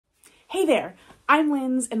Hey there, I'm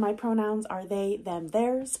Lindz and my pronouns are they, them,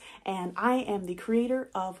 theirs, and I am the creator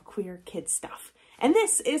of Queer Kid Stuff. And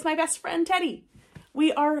this is my best friend, Teddy.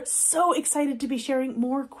 We are so excited to be sharing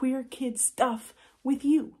more Queer Kid Stuff with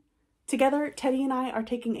you. Together, Teddy and I are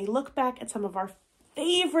taking a look back at some of our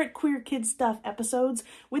favorite Queer Kid Stuff episodes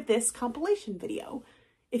with this compilation video.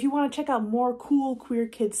 If you want to check out more cool Queer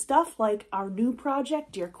Kid stuff like our new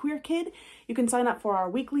project, Dear Queer Kid, you can sign up for our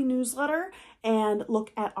weekly newsletter and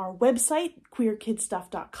look at our website,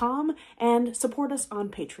 queerkidstuff.com, and support us on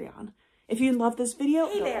Patreon. If you love this video,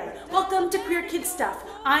 hey there! Welcome to Queer Kid Stuff.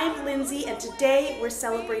 I'm Lindsay, and today we're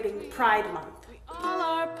celebrating Pride Month. We all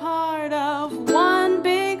are part of one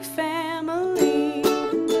big family.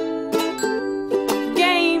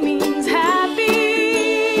 Gaming's happy.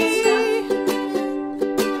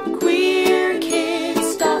 Queer Kid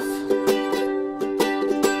Stuff.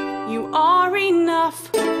 You are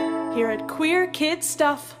enough here at Queer Kid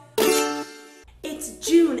Stuff. It's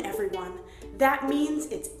June, everyone. That means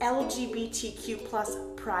it's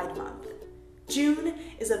LGBTQ+ Pride Month. June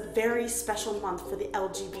is a very special month for the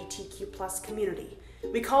LGBTQ+ community.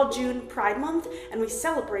 We call June Pride Month, and we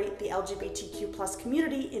celebrate the LGBTQ+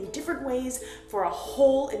 community in different ways for a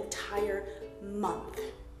whole entire month.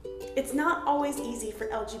 It's not always easy for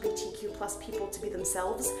LGBTQ+ people to be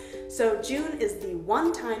themselves, so June is the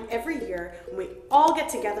one time every year when we all get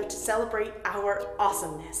together to celebrate our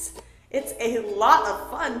awesomeness. It's a lot of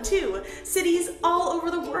fun too. Cities all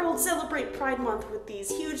over the world celebrate Pride Month with these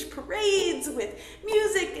huge parades with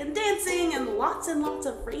music and dancing and lots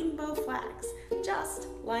of rainbow flags, just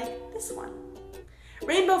like this one.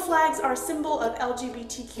 Rainbow flags are a symbol of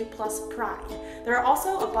LGBTQ+ pride. There are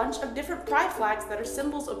also a bunch of different pride flags that are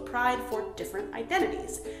symbols of pride for different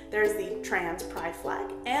identities. There's the trans pride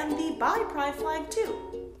flag and the bi pride flag too.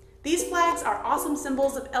 These flags are awesome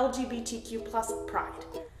symbols of LGBTQ+ pride.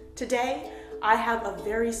 Today, I have a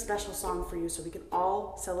very special song for you so we can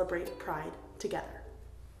all celebrate Pride together.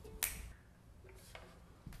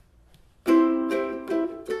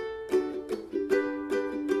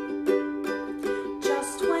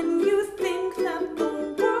 Just when you think that the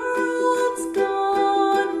world's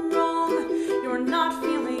gone wrong, you're not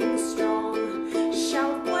feeling strong,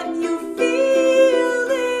 shout what you feel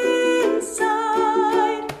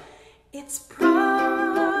inside. It's Pride.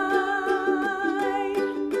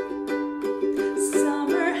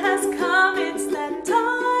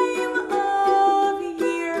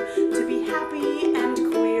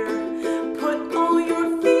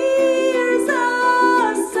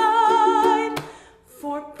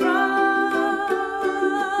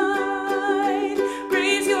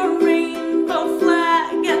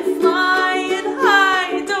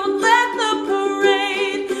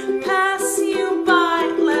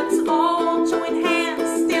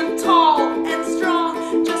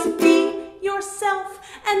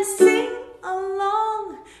 And sing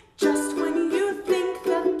along. Just when you think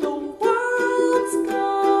that the world's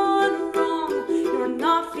gone wrong, you're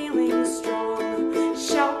not feeling strong,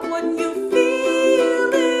 shout what you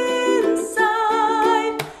feel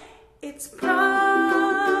inside. It's Pride.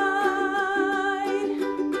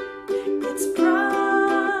 It's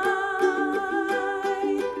Pride.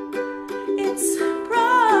 It's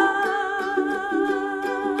Pride.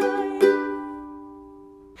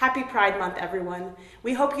 Happy Pride Month, everyone.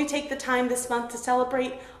 We hope you take the time this month to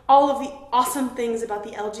celebrate all of the awesome things about the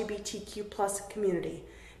LGBTQ+ community.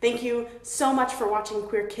 Thank you so much for watching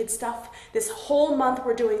Queer Kid Stuff. This whole month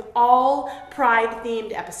we're doing all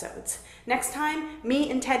Pride-themed episodes. Next time, me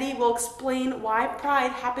and Teddy will explain why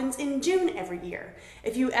Pride happens in June every year.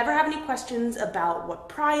 If you ever have any questions about what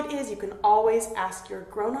Pride is, you can always ask your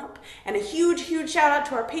grown-up. And a huge shout out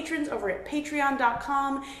to our patrons over at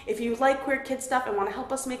patreon.com. If you like Queer Kid Stuff and want to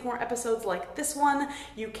help us make more episodes like this one,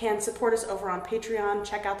 you can support us over on Patreon.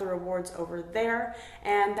 Check out the rewards over there.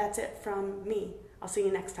 And that's it from me. I'll see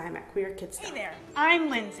you next time at Queer Kid Stuff. Hey there,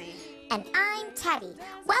 I'm Lindsay. And I'm Teddy.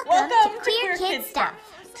 Welcome to Queer Kid Stuff.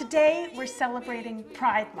 Today we're celebrating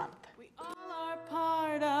Pride Month. We all are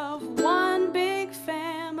part of one big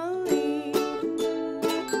family.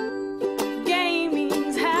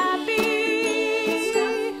 Gaming's happy.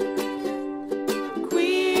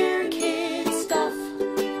 Queer Kid Stuff.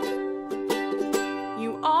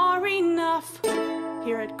 You are enough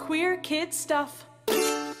here at Queer Kid Stuff.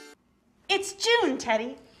 It's June,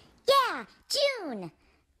 Teddy. Yeah, June.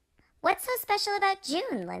 What's so special about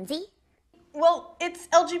June, Lindsay? Well, it's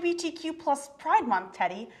LGBTQ+ Pride Month,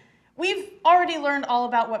 Teddy. We've already learned all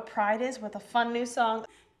about what Pride is with a fun new song.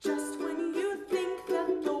 Just when you think that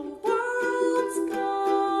the world's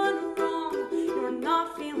gone wrong,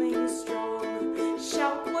 not feeling strong.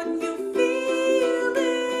 Shout what you feel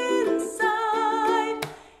inside.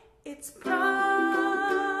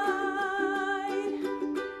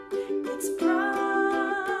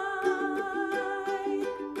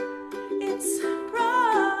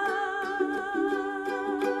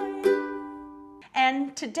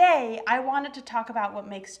 and today I wanted to talk about what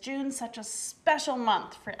makes June such a special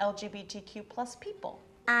month for LGBTQ plus people.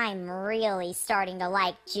 I'm really starting to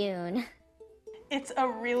like June. It's a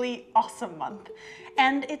really awesome month,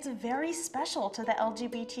 and it's very special to the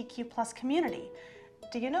LGBTQ plus community.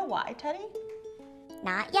 Do you know why, Teddy?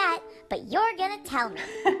 Not yet, but you're gonna tell me.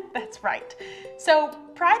 That's right. So,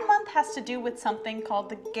 Pride Month has to do with something called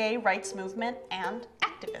the gay rights movement and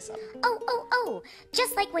activism. Oh,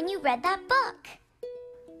 just like when you read that book.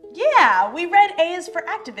 Yeah, we read A is for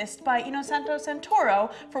Activist by Innocento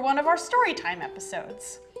Santoro for one of our Storytime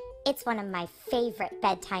episodes. It's one of my favorite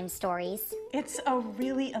bedtime stories. It's a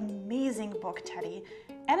really amazing book, Teddy,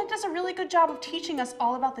 and it does a really good job of teaching us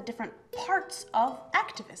all about the different parts of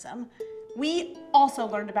activism. We also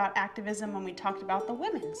learned about activism when we talked about the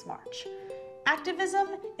Women's March. Activism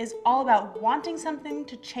is all about wanting something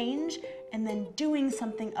to change and then doing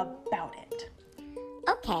something about it.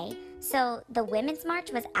 Okay, so the Women's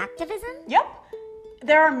March was activism? Yep.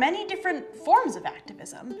 There are many different forms of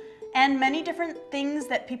activism and many different things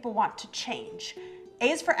that people want to change.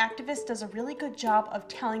 A's for Activist does a really good job of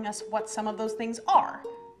telling us what some of those things are.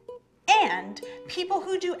 And people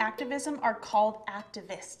who do activism are called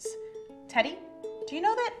activists. Teddy, do you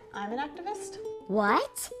know that I'm an activist?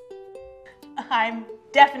 What? I'm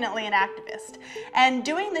definitely an activist, and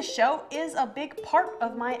doing this show is a big part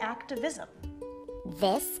of my activism.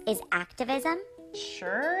 This is activism?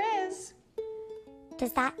 Sure is.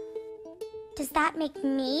 Does that make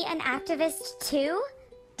me an activist too?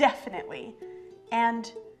 Definitely. And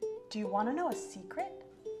do you want to know a secret?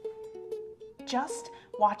 Just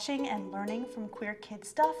watching and learning from queer kid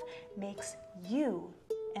stuff makes you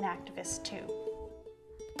an activist too.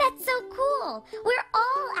 That's so cool! We're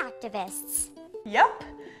all activists. Yep.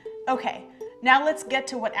 Okay, now let's get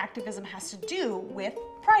to what activism has to do with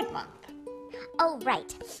Pride Month. Oh,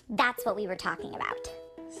 right. That's what we were talking about.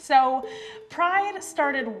 So, Pride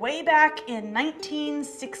started way back in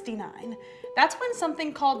 1969. That's when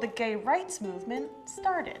something called the gay rights movement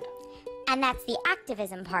started. And that's the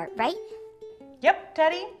activism part, right? Yep,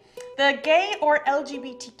 Teddy. The gay or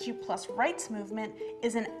LGBTQ plus rights movement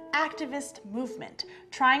is an activist movement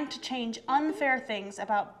trying to change unfair things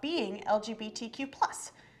about being LGBTQ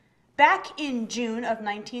plus. Back in June of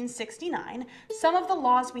 1969, some of the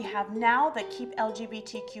laws we have now that keep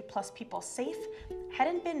LGBTQ plus people safe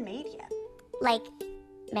hadn't been made yet. Like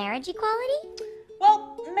marriage equality?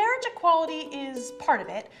 Well, marriage equality is part of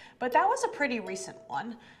it, but that was a pretty recent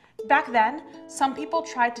one. Back then, some people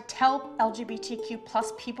tried to tell LGBTQ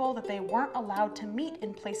plus people that they weren't allowed to meet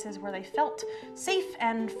in places where they felt safe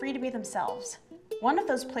and free to be themselves. One of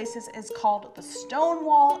those places is called the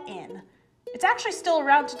Stonewall Inn. It's actually still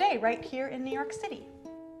around today, right here in New York City.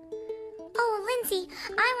 Oh, Lindsay,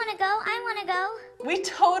 I want to go. We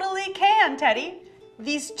totally can, Teddy.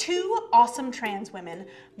 These two awesome trans women,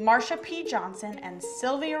 Marsha P. Johnson and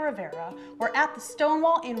Sylvia Rivera, were at the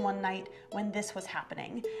Stonewall Inn one night when this was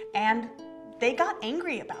happening, and they got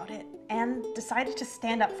angry about it and decided to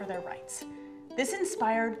stand up for their rights. This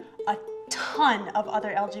inspired a ton of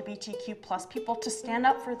other LGBTQ plus people to stand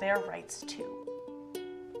up for their rights too.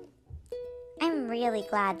 I'm really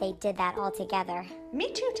glad they did that all together.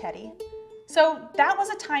 Me too, Teddy. So that was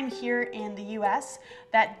a time here in the US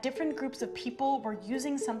that different groups of people were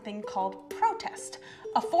using something called protest,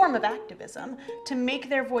 a form of activism, to make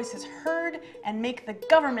their voices heard and make the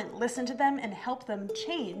government listen to them and help them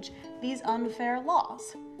change these unfair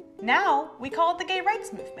laws. Now we call it the gay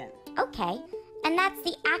rights movement. Okay, and that's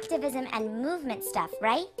the activism and movement stuff,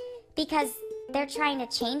 right? Because they're trying to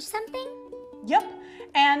change something? Yep,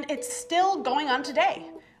 and it's still going on today.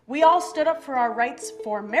 We all stood up for our rights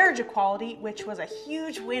for marriage equality, which was a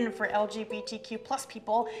huge win for LGBTQ plus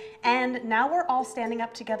people, and now we're all standing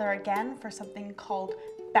up together again for something called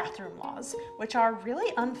bathroom laws, which are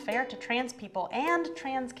really unfair to trans people and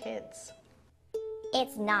trans kids.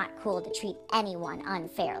 It's not cool to treat anyone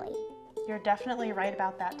unfairly. You're definitely right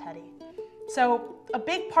about that, Teddy. So a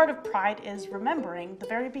big part of Pride is remembering the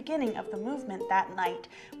very beginning of the movement that night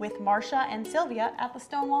with Marsha and Sylvia at the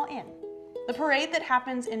Stonewall Inn. The parade that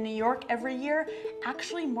happens in New York every year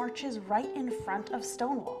actually marches right in front of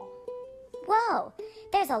Stonewall. Whoa,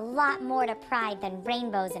 there's a lot more to Pride than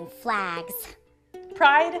rainbows and flags.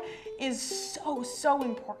 Pride is so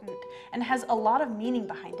important and has a lot of meaning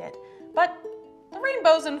behind it, but the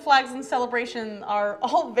rainbows and flags and celebration are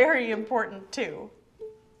all very important too.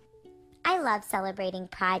 I love celebrating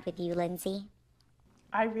Pride with you, Lindsay.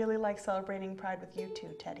 I really like celebrating Pride with you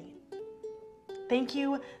too, Teddy. Thank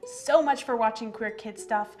you so much for watching Queer Kid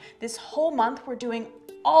Stuff. This whole month we're doing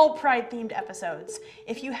all Pride-themed episodes.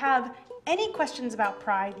 If you have any questions about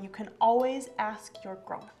Pride, you can always ask your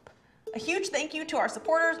grown-up. A huge thank you to our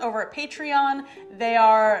supporters over at Patreon. They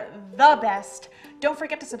are the best. Don't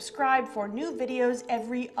forget to subscribe for new videos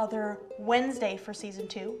every other Wednesday for season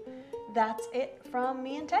 2. That's it from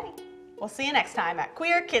me and Teddy. We'll see you next time at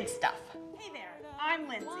Queer Kid Stuff. Hey there, I'm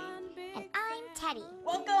Lindsay. And I'm Teddy.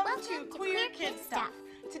 Welcome to Queer Kid Stuff.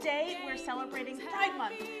 Today we're celebrating Pride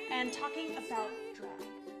Month and talking about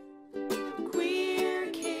drag.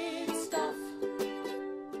 Queer Kid Stuff.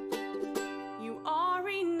 You are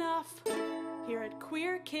enough here at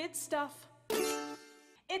Queer Kid Stuff.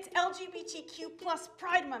 It's LGBTQ plus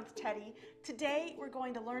Pride Month, Teddy. Today we're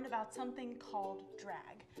going to learn about something called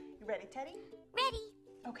drag. You ready, Teddy? Ready.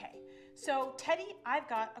 Okay, so Teddy, I've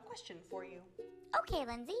got a question for you. Okay,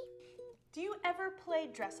 Lindsay. Do you ever play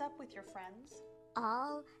dress up with your friends?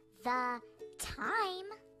 All the time.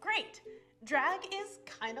 Great! Drag is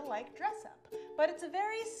kind of like dress up, but it's a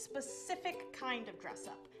very specific kind of dress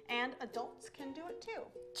up, and adults can do it too.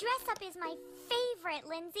 Dress up is my favorite,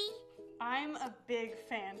 Lindsay. I'm a big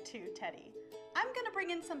fan too, Teddy. I'm gonna bring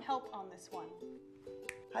in some help on this one.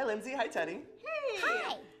 Hi, Lindsay. Hi, Teddy. Hey!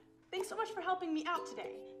 Hi. Thanks so much for helping me out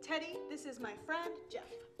today. Teddy, this is my friend, Jeff.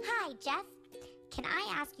 Hi, Jeff. Can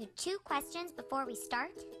I ask you 2 questions before we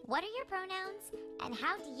start? What are your pronouns, and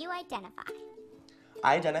how do you identify?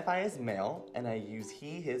 I identify as male, and I use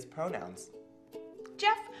he, his pronouns.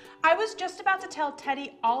 Jeff, I was just about to tell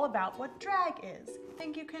Teddy all about what drag is.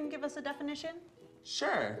 Think you can give us a definition?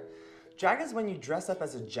 Sure. Drag is when you dress up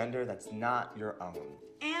as a gender that's not your own.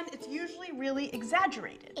 And it's usually really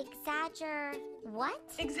exaggerated.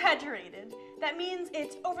 What? Exaggerated. That means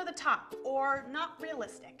it's over the top or not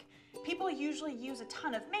realistic. People usually use a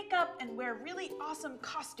ton of makeup and wear really awesome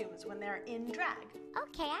costumes when they're in drag.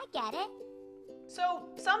 Okay, I get it. So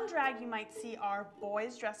some drag you might see are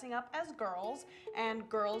boys dressing up as girls and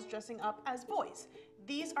girls dressing up as boys.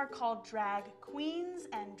 These are called drag queens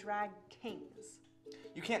and drag kings.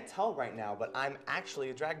 You can't tell right now, but I'm actually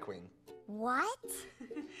a drag queen. What?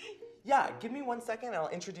 Yeah, give me 1 second and I'll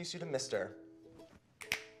introduce you to Mr.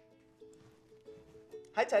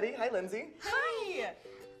 Hi, Teddy. Hi, Lindsay. Hi!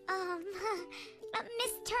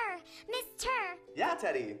 Mr. Yeah,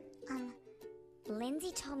 Teddy.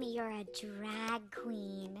 Lindsay told me you're a drag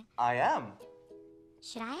queen. I am.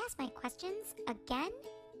 Should I ask my questions again,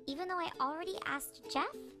 even though I already asked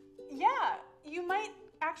Jeff? Yeah, you might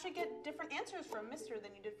actually get different answers from Mr.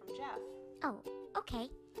 than you did from Jeff. Oh, okay.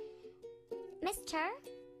 Mr.,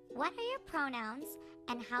 what are your pronouns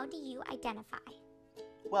and how do you identify?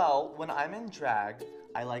 Well, when I'm in drag,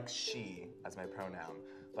 I like she as my pronoun.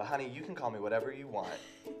 But honey, you can call me whatever you want.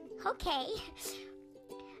 Okay.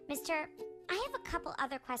 Mr., I have a couple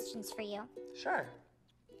other questions for you. Sure.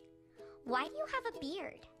 Why do you have a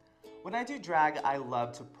beard? When I do drag, I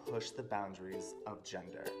love to push the boundaries of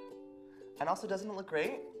gender. And also, doesn't it look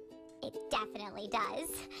great? It definitely does.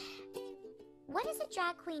 What does a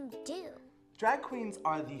drag queen do? Drag queens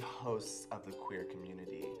are the hosts of the queer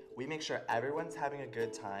community. We make sure everyone's having a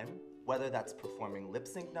good time, whether that's performing lip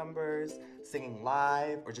sync numbers, singing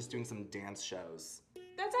live, or just doing some dance shows.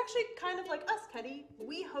 That's actually kind of like us, Teddy.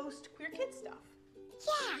 We host Queer Kid Stuff.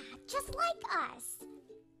 Yeah, just like us.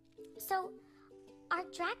 So, are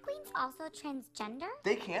drag queens also transgender?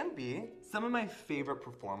 They can be. Some of my favorite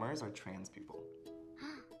performers are trans people.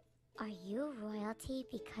 Are you royalty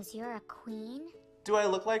because you're a queen? Do I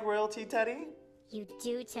look like royalty, Teddy? You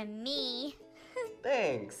do to me.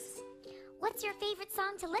 Thanks. What's your favorite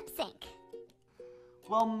song to lip sync?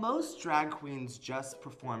 Well, most drag queens just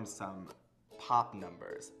perform some pop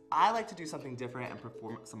numbers. I like to do something different and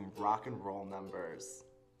perform some rock and roll numbers.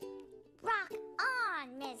 Rock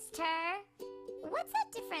on, mister. What's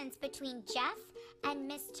the difference between Jeff and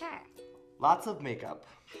Mr.? Lots of makeup.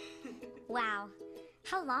 Wow.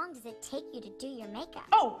 How long does it take you to do your makeup?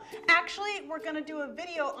 Oh, actually, we're gonna do a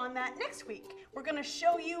video on that next week. We're gonna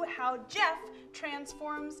show you how Jeff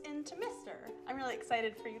transforms into Mr. I'm really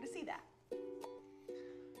excited for you to see that.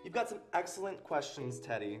 You've got some excellent questions,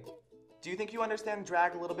 Teddy. Do you think you understand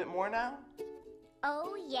drag a little bit more now?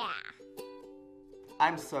 Oh, yeah.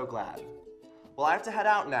 I'm so glad. Well, I have to head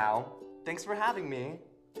out now. Thanks for having me.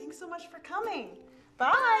 Thanks so much for coming.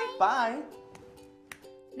 Bye. Bye.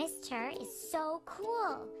 Mr. is so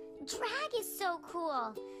cool. Drag is so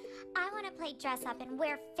cool. I want to play dress up and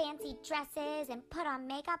wear fancy dresses and put on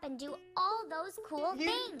makeup and do all those cool You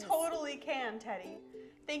things. totally can, Teddy.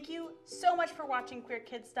 Thank you so much for watching Queer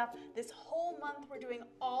Kid Stuff. This whole month we're doing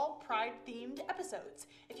all Pride-themed episodes.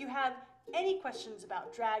 If you have any questions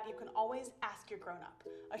about drag, you can always ask your grown-up.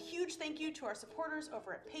 A huge thank you to our supporters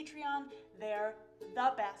over at Patreon. They're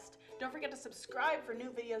the best. Don't forget to subscribe for new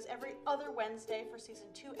videos every other Wednesday for season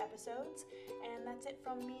 2 episodes. And that's it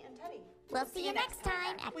from me and Teddy. We'll see you next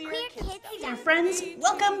time at Queer Kid Hey Stuff. there, friends.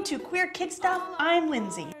 Welcome to Queer Kid Stuff. I'm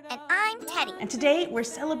Lindsay. And I'm Teddy. And today we're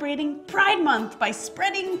celebrating Pride Month by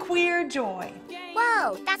spreading queer joy.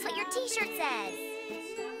 Whoa, that's what your t-shirt says.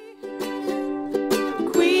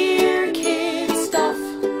 Queer Kid Stuff.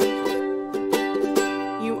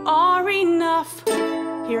 You are enough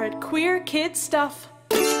here at Queer Kid Stuff.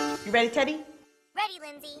 You ready, Teddy? Ready,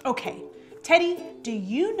 Lindsay. Okay. Teddy, do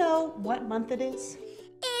you know what month it is?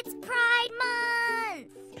 It's Pride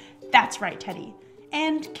Month. That's right, Teddy.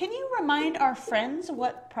 And can you remind our friends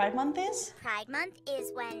what Pride Month is? Pride Month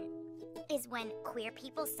is when queer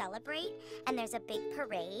people celebrate, and there's a big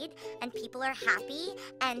parade, and people are happy,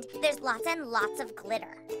 and there's lots and lots of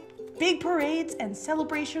glitter. Big parades and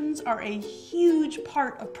celebrations are a huge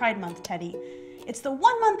part of Pride Month, Teddy. It's the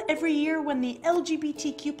one month every year when the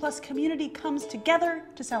LGBTQ+ community comes together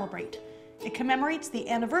to celebrate. It commemorates the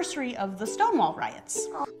anniversary of the Stonewall riots.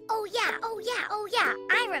 Oh yeah,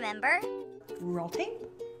 I remember. Roll tape.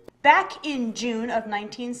 Back in June of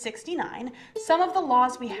 1969, some of the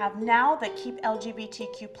laws we have now that keep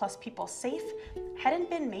LGBTQ+ people safe hadn't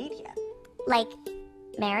been made yet. Like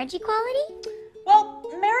marriage equality? Well,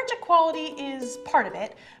 marriage equality is part of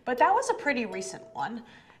it, but that was a pretty recent one.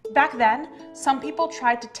 Back then, some people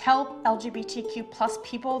tried to tell LGBTQ+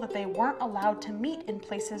 people that they weren't allowed to meet in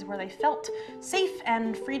places where they felt safe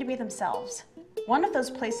and free to be themselves. One of those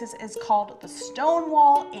places is called the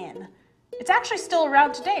Stonewall Inn. It's actually still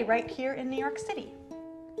around today, right here in New York City.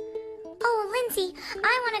 Oh, Lindsay,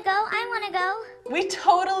 I wanna go. We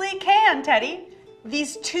totally can, Teddy.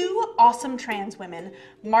 These two awesome trans women,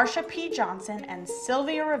 Marsha P. Johnson and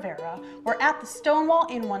Sylvia Rivera, were at the Stonewall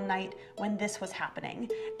Inn one night when this was happening,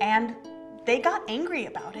 and they got angry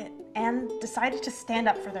about it and decided to stand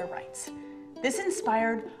up for their rights. This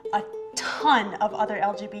inspired a ton of other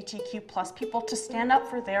LGBTQ+ people to stand up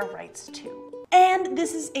for their rights too. And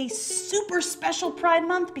this is a super special Pride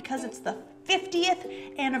Month because it's the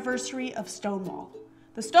 50th anniversary of Stonewall.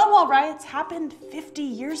 The Stonewall riots happened 50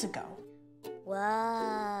 years ago.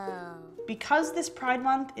 Whoa. Because this Pride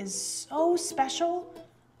Month is so special,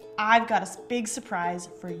 I've got a big surprise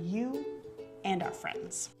for you and our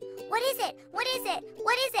friends. What is it? What is it?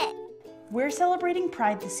 What is it? We're celebrating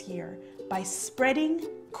Pride this year by spreading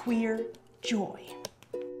queer joy.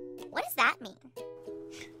 What does that mean?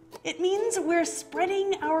 It means we're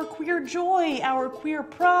spreading our queer joy, our queer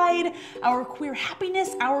pride, our queer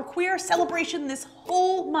happiness, our queer celebration this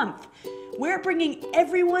whole month. We're bringing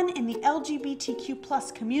everyone in the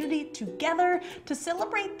LGBTQ+ community together to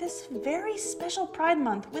celebrate this very special Pride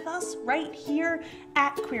Month with us right here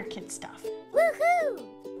at Queer Kid Stuff. Woohoo!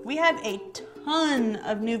 We have a ton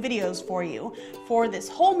of new videos for you. For this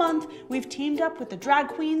whole month, we've teamed up with the drag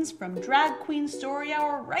queens from Drag Queen Story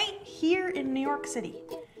Hour right here in New York City.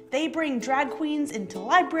 They bring drag queens into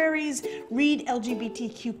libraries, read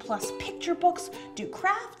LGBTQ+ picture books, do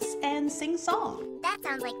crafts, and sing songs. That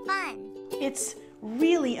sounds like fun. It's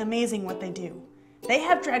really amazing what they do. They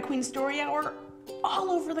have Drag Queen Story Hour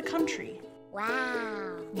all over the country.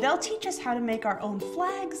 Wow. They'll teach us how to make our own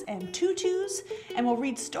flags and tutus, and we'll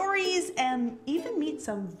read stories and even meet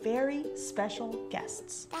some very special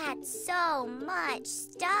guests. That's so much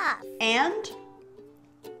stuff. And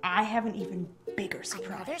I have an even bigger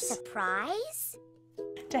surprise. Another surprise?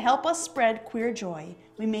 To help us spread queer joy,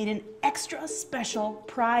 we made an extra special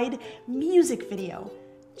Pride music video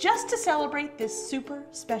just to celebrate this super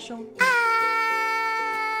special day.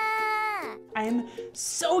 I am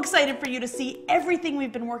so excited for you to see everything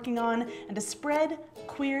we've been working on and to spread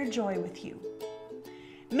queer joy with you.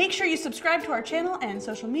 Make sure you subscribe to our channel and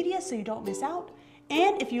social media so you don't miss out.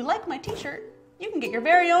 And if you like my t-shirt, you can get your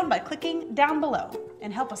very own by clicking down below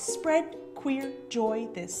and help us spread queer joy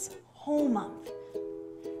this whole month.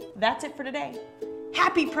 That's it for today.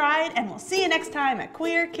 Happy Pride, and we'll see you next time at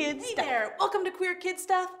Queer Kid Stuff. Hey there, welcome to Queer Kid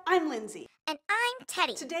Stuff. I'm Lindsay. And I'm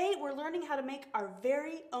Teddy. Today we're learning how to make our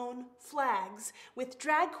very own flags with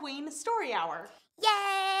Drag Queen Story Hour.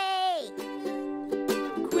 Yay!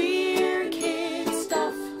 Queer Kid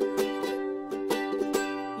Stuff.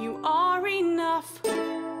 You are enough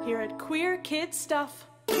here at Queer Kid Stuff.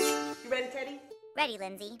 You ready, Teddy? Ready,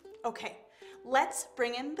 Lindsay. Okay, let's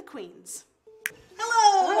bring in the queens.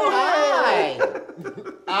 Hello! Hi!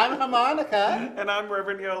 I'm Harmonica. And I'm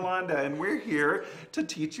Reverend Yolanda, and we're here to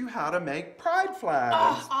teach you how to make pride flags.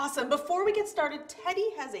 Oh, awesome. Before we get started,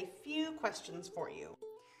 Teddy has a few questions for you.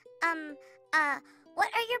 What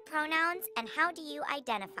are your pronouns and how do you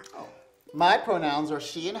identify? Oh, My pronouns are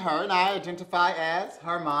she and her, and I identify as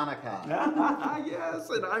harmonica. Yes,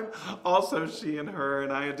 and I'm also she and her,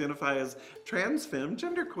 and I identify as trans femme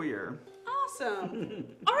genderqueer. Awesome.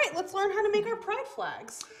 All right, let's learn how to make our pride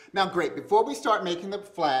flags. Now great, before we start making the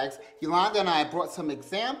flags, Yolanda and I brought some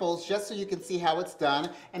examples just so you can see how it's done,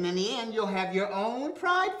 and in the end you'll have your own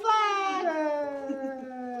pride flag.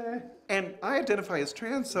 Yay. And I identify as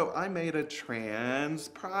trans, so I made a trans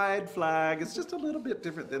pride flag. It's just a little bit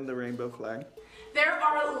different than the rainbow flag. There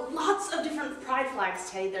are lots of different pride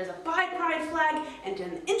flags, Teddy. There's a bi-pride flag, and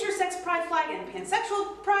an intersex pride flag, and a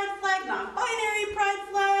pansexual pride flag, non-binary pride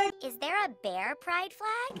flag. Is there a bear pride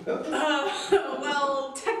flag?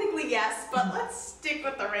 Well, technically yes, but let's stick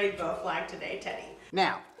with the rainbow flag today, Teddy.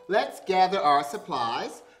 Now, let's gather our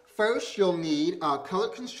supplies. First, you'll need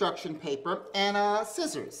colored construction paper and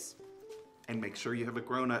scissors. And make sure you have a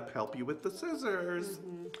grown-up help you with the scissors.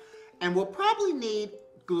 Mm-hmm. And we'll probably need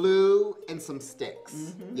glue and some sticks.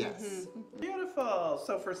 Mm-hmm. Yes. Mm-hmm. Beautiful.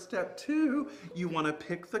 So for step 2, you want to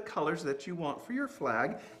pick the colors that you want for your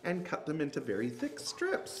flag and cut them into very thick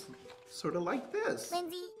strips, sort of like this.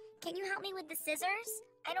 Lindsay, can you help me with the scissors?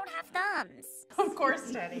 I don't have thumbs. Of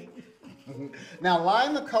course, Teddy. Now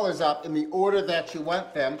line the colors up in the order that you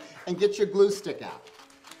want them and get your glue stick out.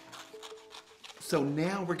 So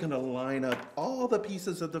now we're going to line up all the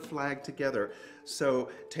pieces of the flag together. So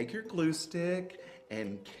take your glue stick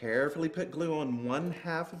and carefully put glue on one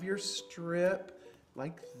half of your strip,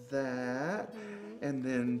 like that. Mm-hmm. And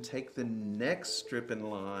then take the next strip in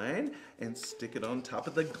line and stick it on top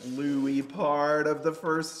of the gluey part of the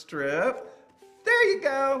first strip. There you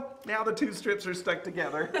go. Now the 2 strips are stuck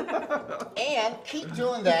together. And keep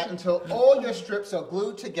doing that until all your strips are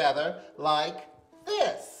glued together like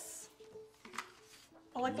this.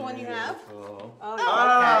 Oh, like the one you have? Oh,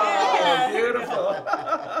 okay. Beautiful.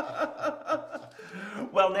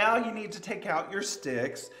 Well, now you need to take out your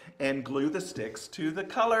sticks and glue the sticks to the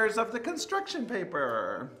colors of the construction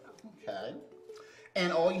paper. Okay.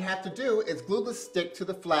 And all you have to do is glue the stick to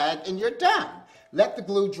the flag and you're done. Let the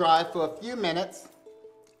glue dry for a few minutes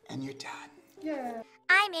and you're done. Yeah.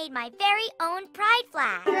 I made my very own pride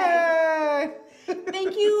flag. Yay!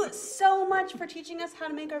 Thank you so much for teaching us how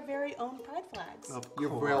to make our very own pride flags. Of You're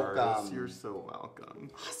course. welcome. You're so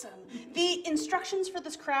welcome. Awesome. The instructions for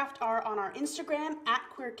this craft are on our Instagram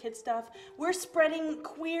 @QueerKidStuff. We're spreading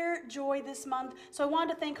queer joy this month, so I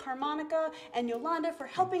wanted to thank Harmonica and Yolanda for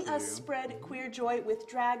helping us spread queer joy with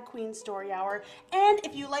Drag Queen Story Hour. And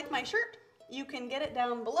if you like my shirt, you can get it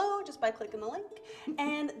down below just by clicking the link.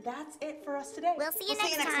 And that's it for us today. We'll see you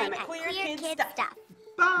next time at Queer Kid Stuff.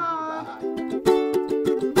 Bye.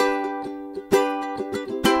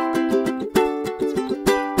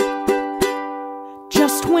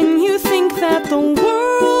 Just when you think that the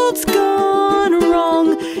world's gone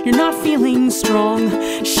wrong, you're not feeling strong,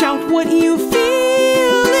 shout what you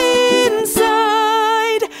feel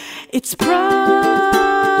inside. It's pride.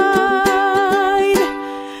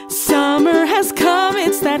 Summer has come,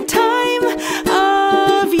 it's that time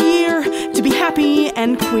of year to be happy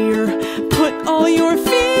and queer. Put all your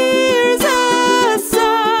fears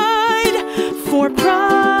aside for pride.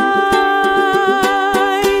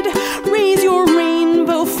 Raise your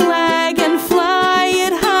rainbow flag and fly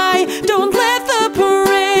it high. Don't let the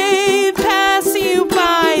parade pass you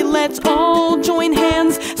by. Let's all join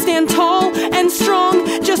hands, stand tall and strong.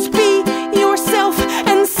 Just be yourself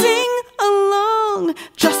and sing along.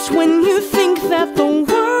 Just when you think that the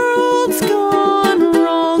world's gone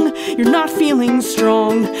wrong, you're not feeling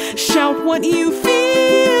strong, shout what you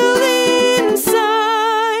feel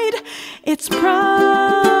inside. It's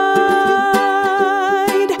pride.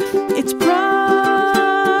 It's pride.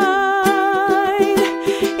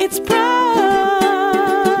 It's pride.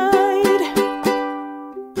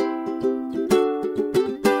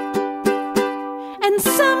 And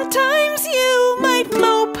sometimes you might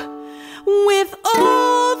mope with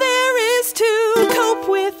all there is to cope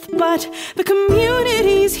with, but the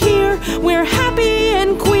community's here. We're happy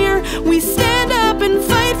and queer. We stand up and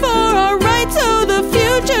fight for our rights, so the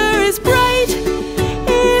future is bright.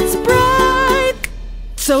 It's bright.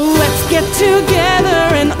 So let's get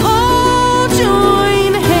together and all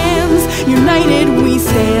join hands. United we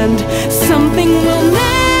stand.